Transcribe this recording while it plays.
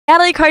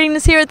Nataly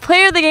Cardenas here with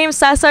player of the game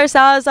Cesar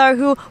Salazar,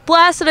 who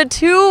blasted a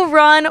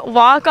 2-run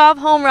walk-off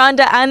home run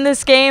to end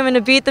this game and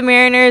to beat the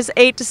Mariners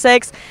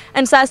 8-6.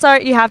 And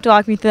Cesar, you have to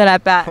walk me through that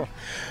at bat.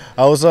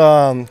 I was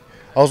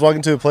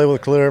walking to the plate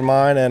with a clear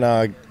mind, and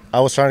I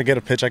was trying to get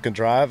a pitch I could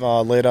drive.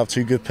 Laid off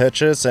 2 good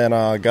pitches, and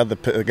got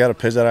a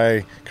pitch that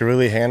I could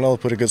really handle,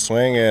 put a good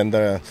swing, and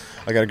I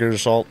got a good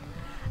result.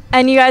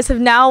 And you guys have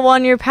now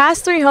won your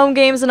past 3 home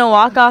games in a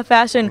walk-off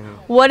fashion.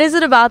 What is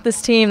it about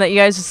this team that you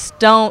guys just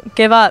don't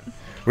give up?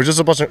 We're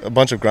just a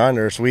bunch of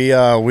grinders. We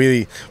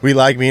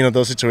like being in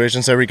those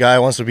situations. Every guy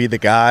wants to be the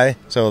guy,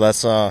 so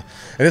that's and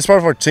it's part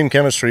of our team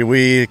chemistry.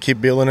 We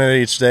keep building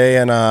it each day,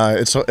 and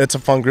it's a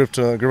fun group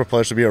of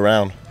players to be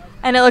around.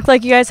 And it looked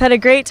like you guys had a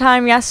great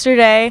time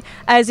yesterday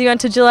as you went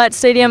to Gillette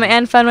Stadium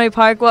and Fenway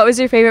Park. What was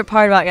your favorite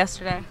part about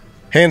yesterday?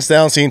 Hands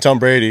down, seeing Tom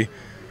Brady.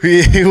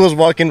 He was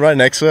walking right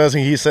next to us,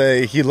 and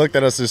he looked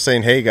at us just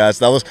saying, "Hey guys."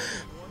 That was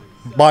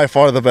by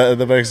far the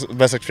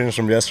best experience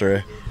from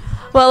yesterday.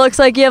 Well, it looks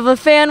like you have a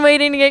fan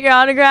waiting to get your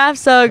autograph,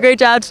 so great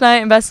job tonight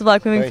and best of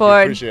luck moving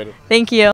forward. Appreciate it. Thank you.